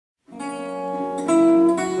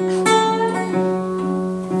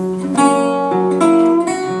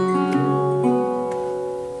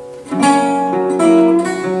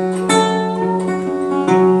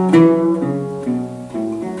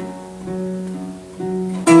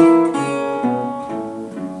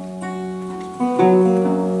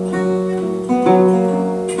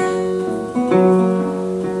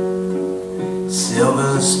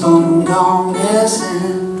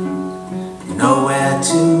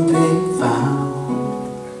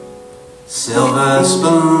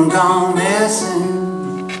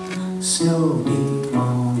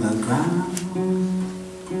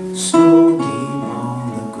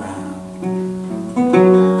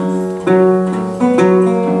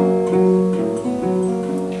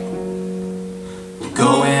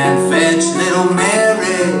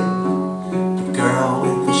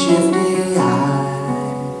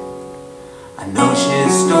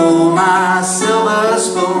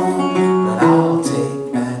spoon, but I'll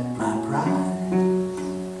take back my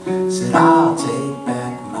pride. Said I'll take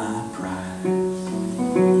back my pride.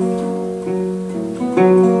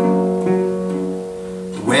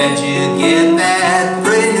 Where'd you get that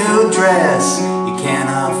pretty new dress? You can't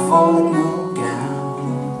afford no gown.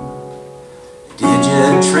 Did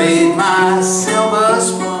you trade my silver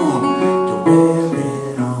spoon to wear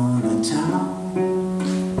it on the town?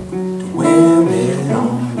 To wear it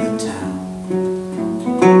on the town.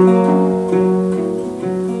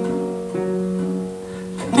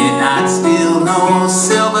 I did not steal no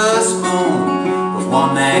silver spoon, but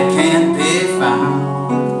one that can't be found.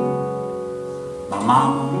 My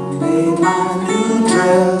mama made my new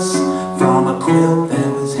dress from a quilt that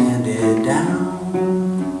was handed down.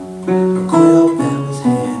 A quilt that was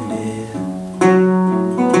handed.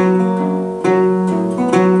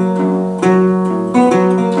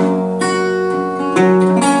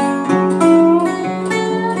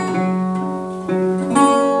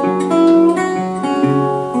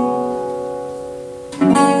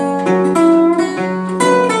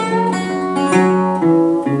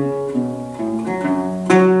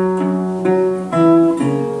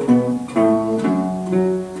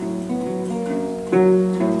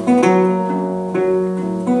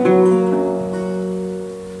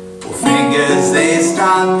 They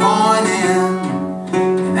start pointing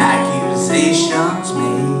and accusations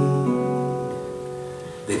made.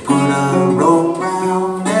 They put a rope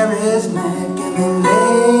round Mary's neck and they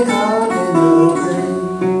laid her in a grave.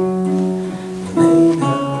 They laid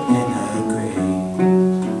her in a grave.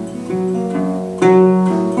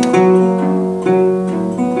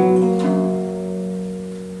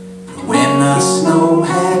 When the snow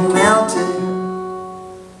had melted,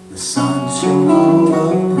 the sun shone all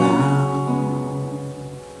around.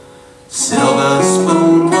 Silver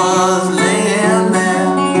spoon was laying there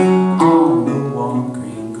on the warm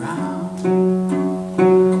green ground.